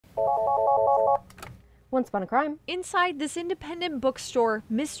Once Upon a Crime. Inside this independent bookstore,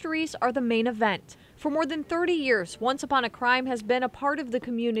 mysteries are the main event. For more than 30 years, Once Upon a Crime has been a part of the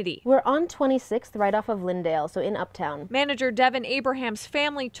community. We're on 26th, right off of Lyndale, so in Uptown. Manager Devin Abraham's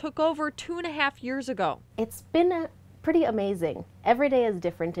family took over 2.5 years ago. It's been pretty amazing. Every day is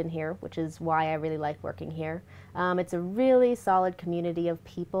different in here, which is why I really like working here. It's a really solid community of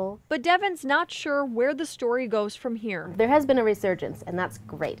people. But Devin's not sure where the story goes from here. There has been a resurgence, and that's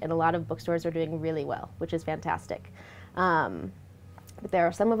great, and a lot of bookstores are doing really well, which is fantastic. But there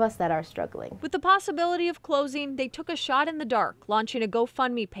are some of us that are struggling. With the possibility of closing, they took a shot in the dark, launching a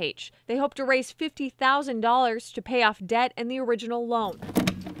GoFundMe page. They hope to raise $50,000 to pay off debt and the original loan.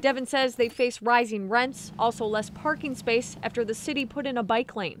 Devin says they face rising rents, also less parking space after the city put in a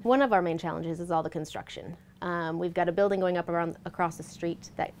bike lane. One of our main challenges is all the construction. We've got a building going up across the street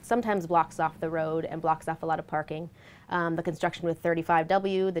that sometimes blocks off the road and blocks off a lot of parking. The construction with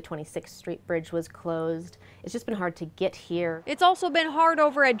 35W, the 26th Street Bridge was closed. It's just been hard to get here. It's also been hard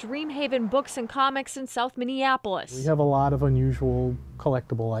over at Dreamhaven Books and Comics in South Minneapolis. We have a lot of unusual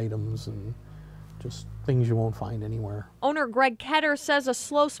collectible items and just things you won't find anywhere. Owner Greg Ketter says a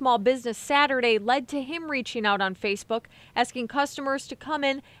slow small business Saturday led to him reaching out on Facebook, asking customers to come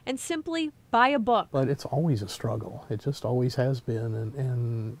in and simply buy a book. But it's always a struggle. It just always has been.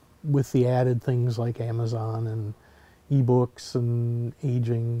 And with the added things like Amazon and ebooks and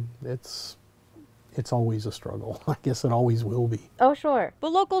aging, it's always a struggle. I guess it always will be. Oh, sure.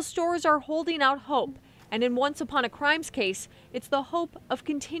 But local stores are holding out hope. And in Once Upon a Crime's case, it's the hope of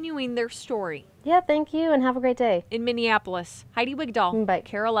continuing their story. Yeah, thank you, and have a great day. In Minneapolis, Heidi Wigdahl, Bye.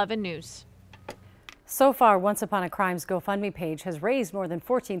 KARE 11 News. So far, Once Upon a Crime's GoFundMe page has raised more than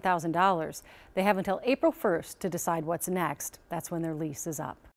 $14,000. They have until April 1st to decide what's next. That's when their lease is up.